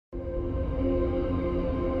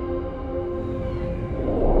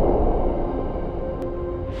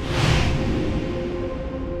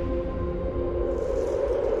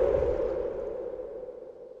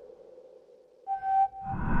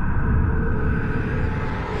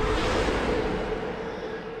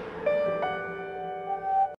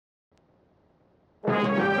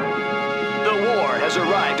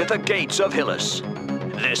the gates of Hillis.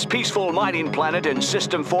 This peaceful mining planet in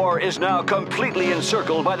System 4 is now completely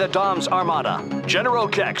encircled by the Dom's Armada. General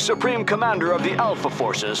Keck, Supreme Commander of the Alpha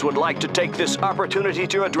Forces, would like to take this opportunity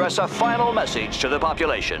to address a final message to the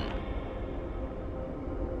population.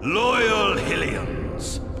 Loyal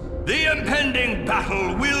Hillians, the impending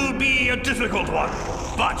battle will be a difficult one,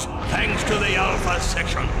 but thanks to the Alpha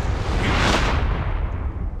Section,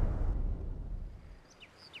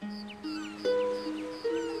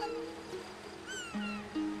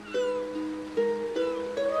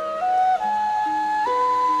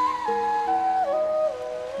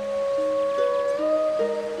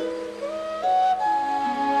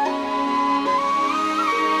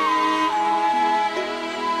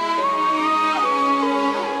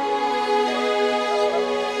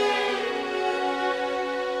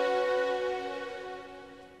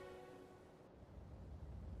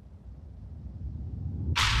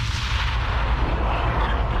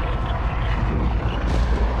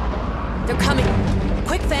 They're coming!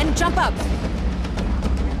 Quick, Fen, jump up!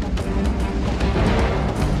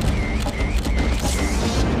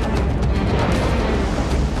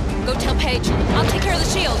 Go tell Paige. I'll take care of the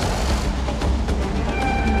shield.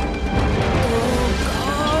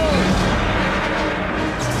 Go!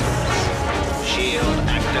 Shield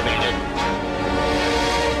activated.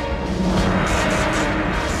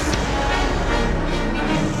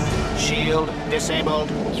 Shield disabled.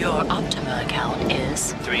 Your Optima account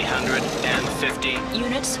is 350.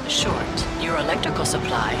 units short. Your electrical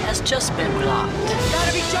supply has just been blocked.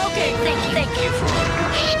 Gotta be joking! Thank you for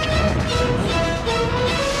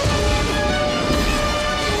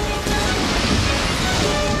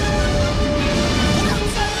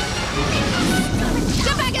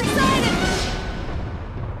Get back inside it!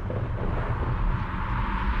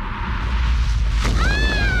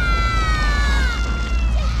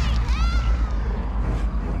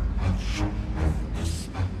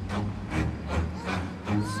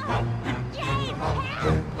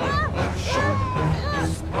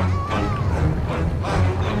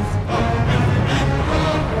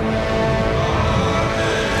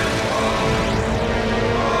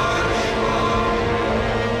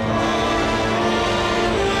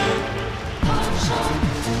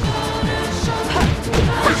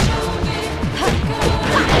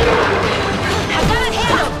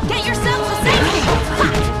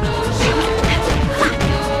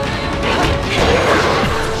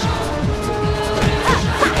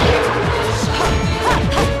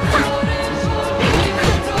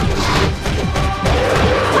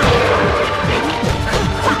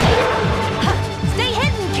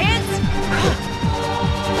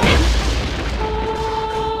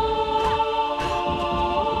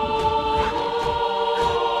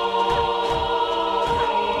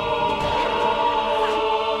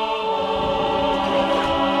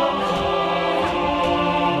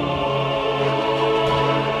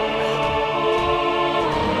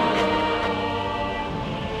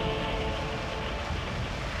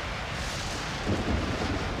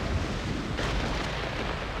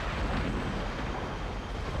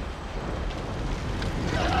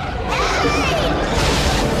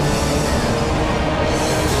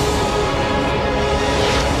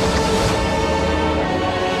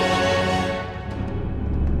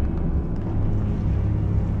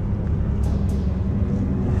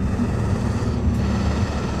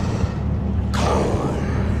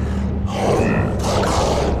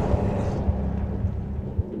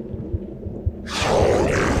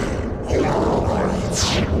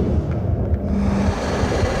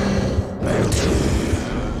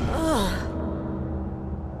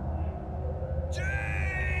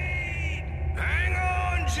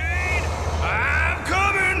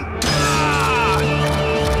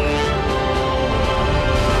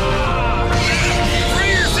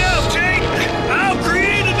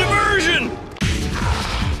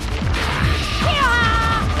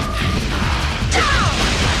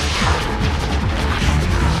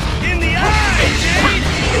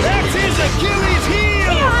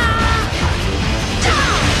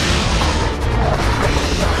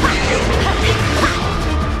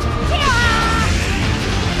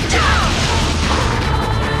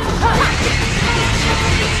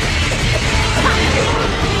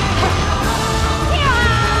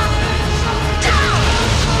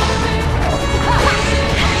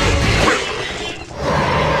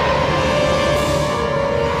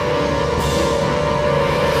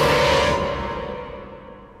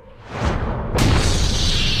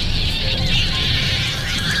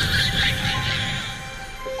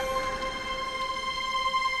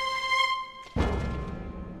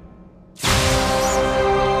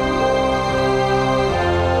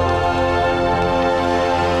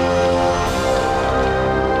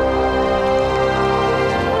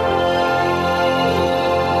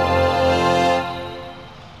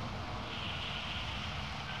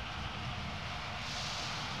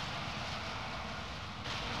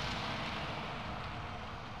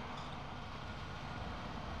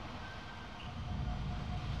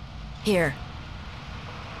 Here.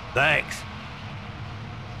 Thanks.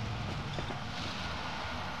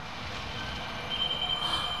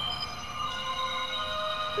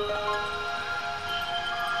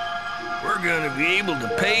 We're gonna be able to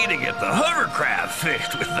pay to get the hovercraft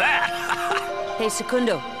fixed with that. Hey,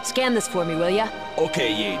 Secundo, scan this for me, will ya?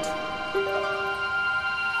 Okay, Yade.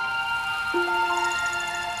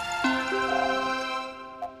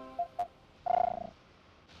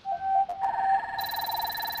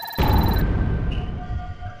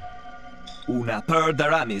 Una per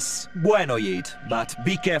Aramis. Bueno, Yade, but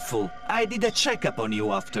be careful. I did a checkup on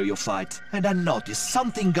you after your fight, and I noticed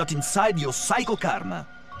something got inside your psycho karma.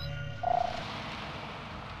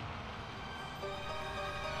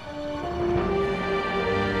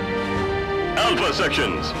 Alpha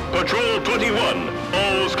sections, Patrol 21,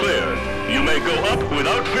 all's clear. You may go up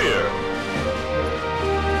without fear.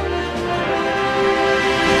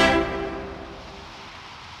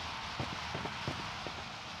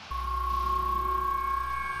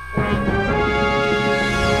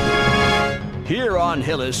 Here on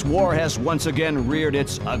Hillis, war has once again reared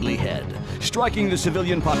its ugly head, striking the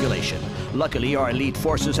civilian population. Luckily, our elite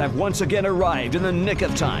forces have once again arrived in the nick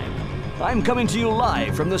of time. I'm coming to you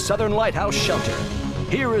live from the Southern Lighthouse Shelter.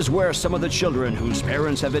 Here is where some of the children whose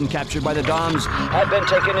parents have been captured by the Doms have been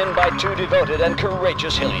taken in by two devoted and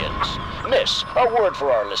courageous Hillians. Miss, a word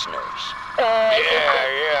for our listeners.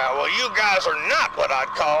 Yeah, well, you guys are not what I'd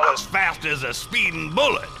call as fast as a speeding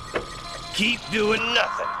bullet. Keep doing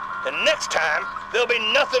nothing, and next time, there'll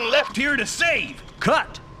be nothing left here to save.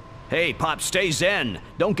 Cut! Hey, Pop, stay zen.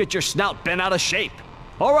 Don't get your snout bent out of shape.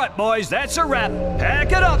 All right, boys, that's a wrap.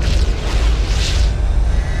 Pack it up!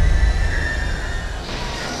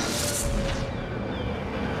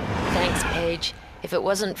 Thanks, Paige. If it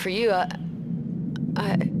wasn't for you,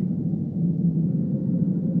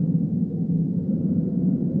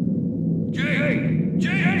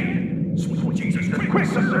 Jade! Sweet Jesus, quick,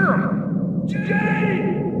 serum! Jade!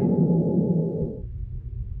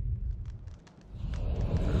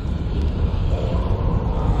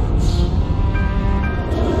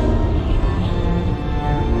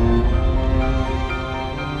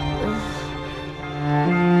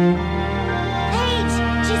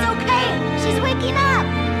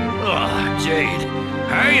 Jade,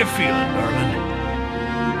 how are you feeling, darling?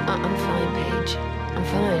 I'm fine, Paige. I'm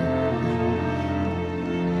fine.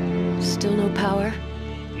 Still no power?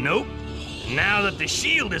 Nope. Now that the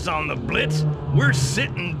shield is on the blitz, we're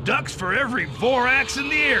sitting ducks for every Vorax in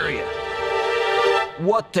the area.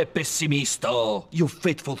 What a pessimisto! Your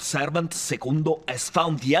faithful servant, Secundo, has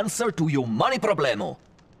found the answer to your money problemo.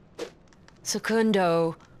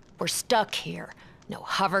 Secundo, we're stuck here. No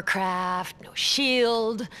hovercraft, no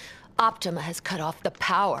shield. Optima has cut off the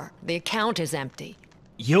power. The account is empty.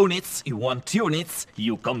 Units, you want units?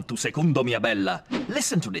 You come to Secundo, mia bella.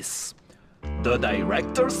 Listen to this. The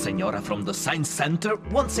director, Senora from the Science Center,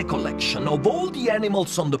 wants a collection of all the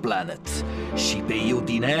animals on the planet. She pay you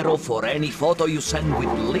dinero for any photo you send with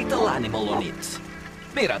little animal on it.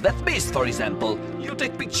 Mira, that beast, for example. You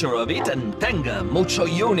take picture of it and tenga, mucho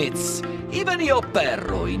units. Even your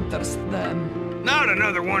perro interests them. Not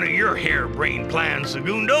another one of your harebrained plans,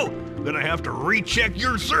 Segundo. Gonna have to recheck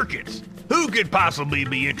your circuits. Who could possibly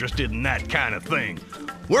be interested in that kind of thing?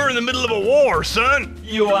 We're in the middle of a war, son.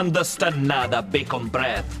 You understand nada, bacon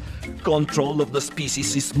breath. Control of the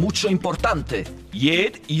species is mucho importante.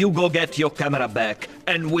 Yet, you go get your camera back,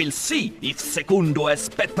 and we'll see if Secundo has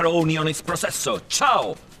pepperoni on his processor.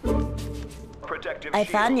 Ciao! I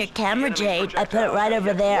found your camera, Jade. I put it right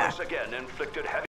over there.